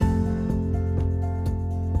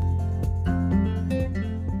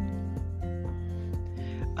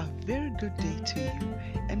good day to you,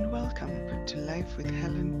 and welcome to Life with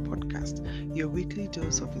Helen podcast, your weekly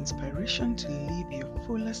dose of inspiration to live your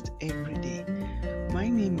fullest every day. My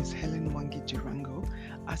name is Helen Wangi Durango,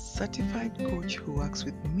 a certified coach who works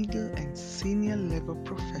with middle and senior level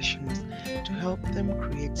professionals to help them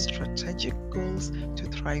create strategic goals to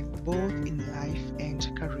thrive both in life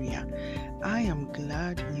and career. I am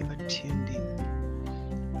glad you are tuned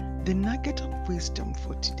in. The nugget of wisdom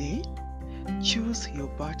for today: choose your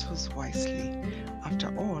battles wisely. After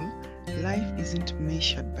all, life isn't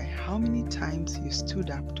measured by how many times you stood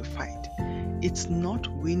up to fight. It's not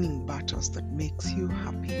winning battles that makes you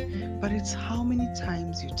happy, but it's how many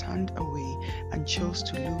times you turned away and chose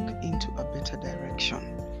to look into a better direction.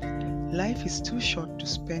 Life is too short to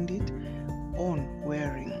spend it on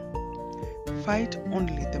wearing. Fight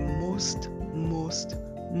only the most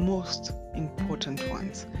important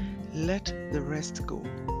ones. Let the rest go.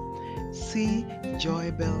 See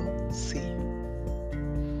Joybell C.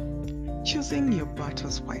 Choosing your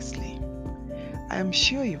battles wisely. I am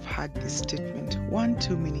sure you've heard this statement one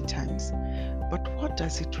too many times, but what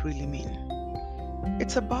does it really mean?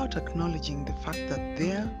 It's about acknowledging the fact that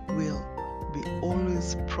there will be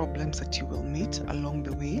always problems that you will meet along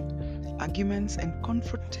the way, arguments and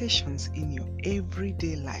confrontations in your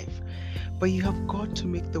everyday life, but you have got to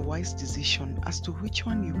make the wise decision as to which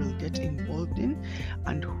one you will get involved in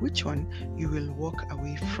and which one you will walk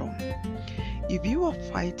away from. If you are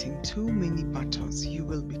fighting too many battles, you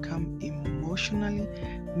will become emotionally,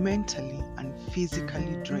 mentally, and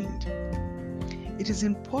physically drained. It is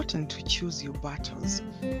important to choose your battles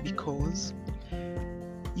because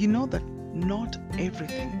you know that not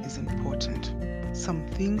everything is important. Some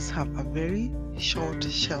things have a very short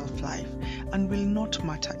shelf life and will not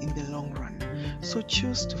matter in the long run. So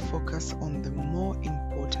choose to focus on the more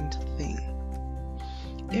important thing.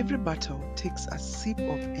 Every battle takes a sip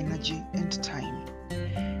of energy and time.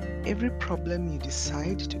 Every problem you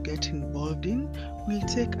decide to get involved in will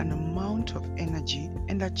take an amount of energy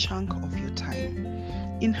and a chunk of your time.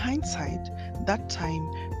 In hindsight, that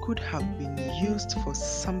time could have been used for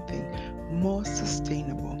something more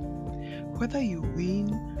sustainable. Whether you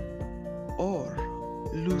win or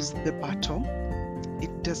lose the battle,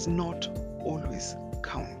 it does not always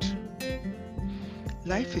count.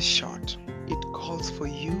 Life is short. It calls for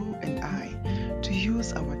you and I to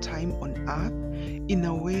use our time on earth in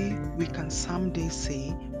a way we can someday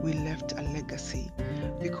say we left a legacy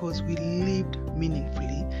because we lived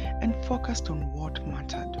meaningfully and focused on what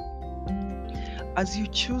mattered. As you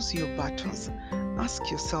choose your battles,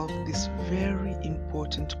 ask yourself these very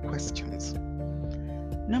important questions.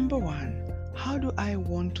 Number 1, how do I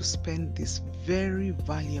want to spend this very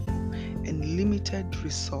valuable and limited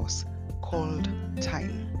resource called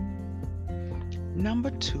time?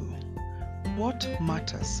 Number 2, what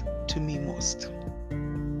matters to me most?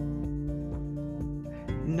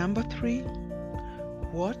 Number 3,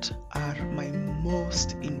 what are my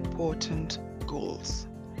most important goals?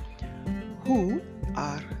 Who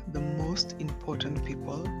are the most important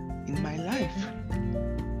people in my life?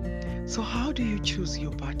 So how do you choose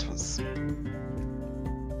your battles?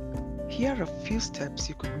 Here are a few steps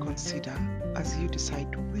you could consider as you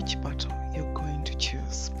decide which battle you're going to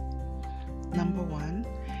choose. Number 1,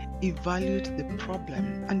 evaluate the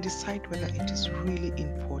problem and decide whether it is really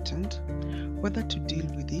important, whether to deal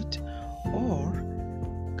with it, or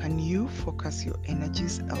can you focus your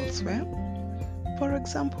energies elsewhere? For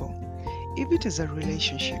example, if it is a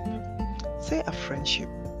relationship, say a friendship,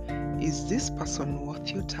 is this person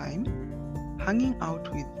worth your time, hanging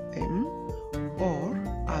out with them, or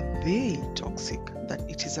are they toxic that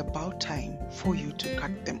it is about time for you to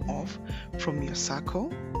cut them off from your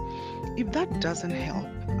circle? If that doesn't help,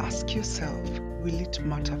 ask yourself, will it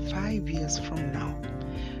matter 5 years from now?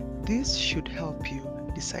 This should help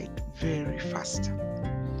you decide very fast.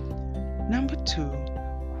 Number 2,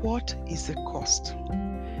 what is the cost?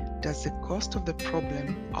 Does the cost of the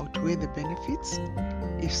problem outweigh the benefits?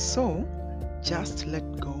 If so, just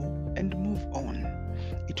let go and move on.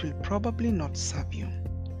 It will probably not serve you.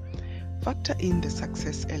 Factor in the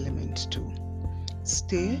success element too.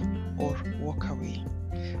 Stay or walk away.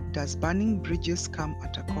 Does burning bridges come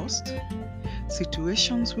at a cost?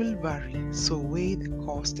 Situations will vary, so weigh the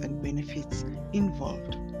cost and benefits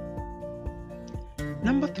involved.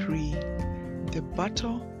 Number 3, the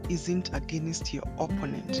battle isn't against your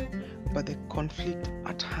opponent, but the conflict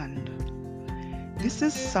at hand. This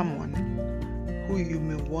is someone who you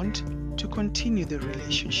may want to continue the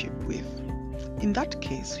relationship with. In that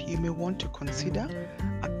case, you may want to consider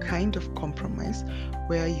a kind of compromise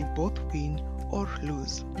where you both win or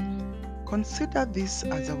lose. Consider this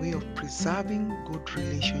as a way of preserving good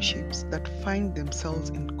relationships that find themselves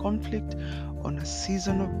in conflict on a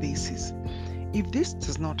seasonal basis. If this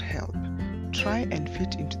does not help, try and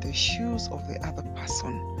fit into the shoes of the other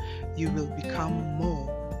person. You will become more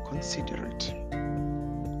considerate.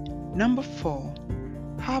 Number 4,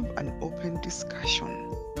 have an open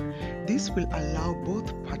discussion. This will allow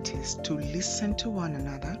both parties to listen to one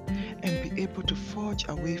another and be able to forge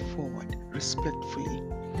a way forward respectfully.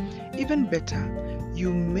 Even better,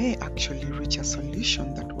 you may actually reach a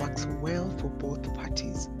solution that works well for both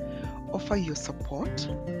parties. Offer your support,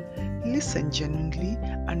 listen genuinely,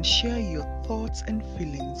 and share your thoughts and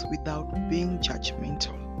feelings without being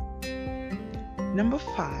judgmental. Number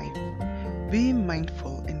 5, be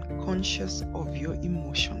mindful and conscious of your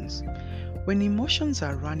emotions. When emotions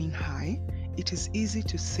are running high, it is easy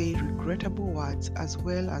to say regrettable words as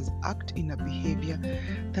well as act in a behavior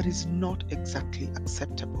that is not exactly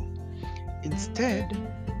acceptable. Instead,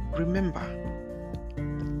 remember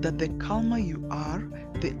that the calmer you are,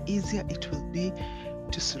 the easier it will be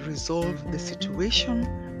to resolve the situation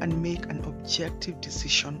and make an objective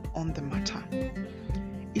decision on the matter.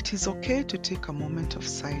 It is okay to take a moment of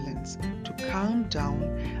silence to calm down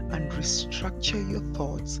and restructure your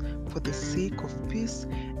thoughts for the sake of peace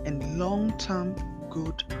and long-term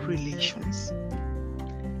good relations.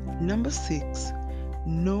 Number 6,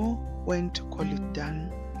 know when to call it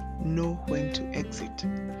done, know when to exit.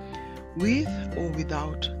 With or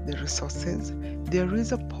without the resources, there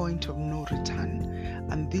is a point of no return,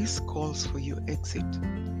 and this calls for your exit.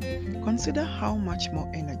 Consider how much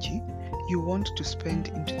more energy you want to spend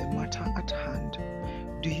into the matter at hand.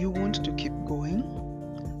 Do you want to keep going?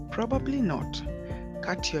 Probably not.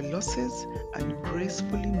 Cut your losses and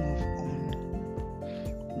gracefully move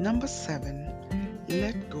on. Number 7,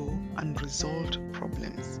 let go and resolve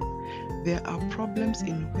problems. There are problems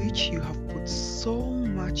in which you have put so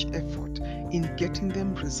much effort in getting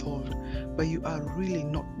them resolved, but you are really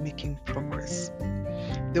not making progress.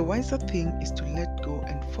 The wiser thing is to let go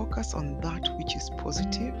and focus on that which is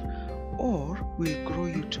positive or will grow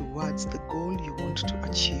you towards the goal you want to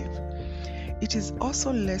achieve. It is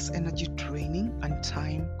also less energy draining and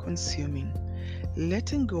time consuming.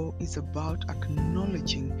 Letting go is about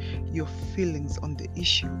acknowledging your feelings on the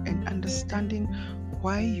issue and understanding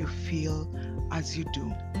why you feel as you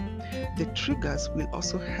do. The triggers will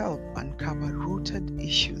also help uncover rooted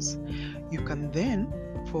issues. You can then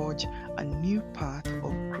forge a new path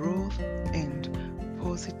of growth and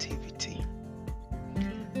positivity.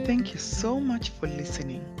 Thank you so much for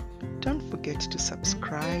listening. Don't forget to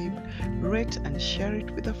subscribe, rate, and share it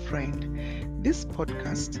with a friend. This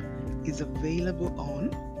podcast is available on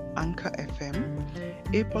Anchor FM,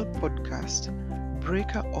 Apple Podcast,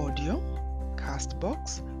 Breaker Audio,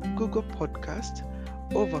 Castbox, Google Podcast,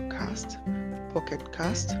 Overcast, Pocket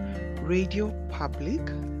Cast, Radio Public,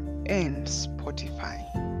 and Spotify.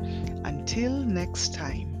 Until next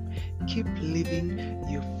time, keep living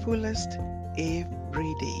your fullest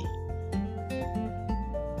every day.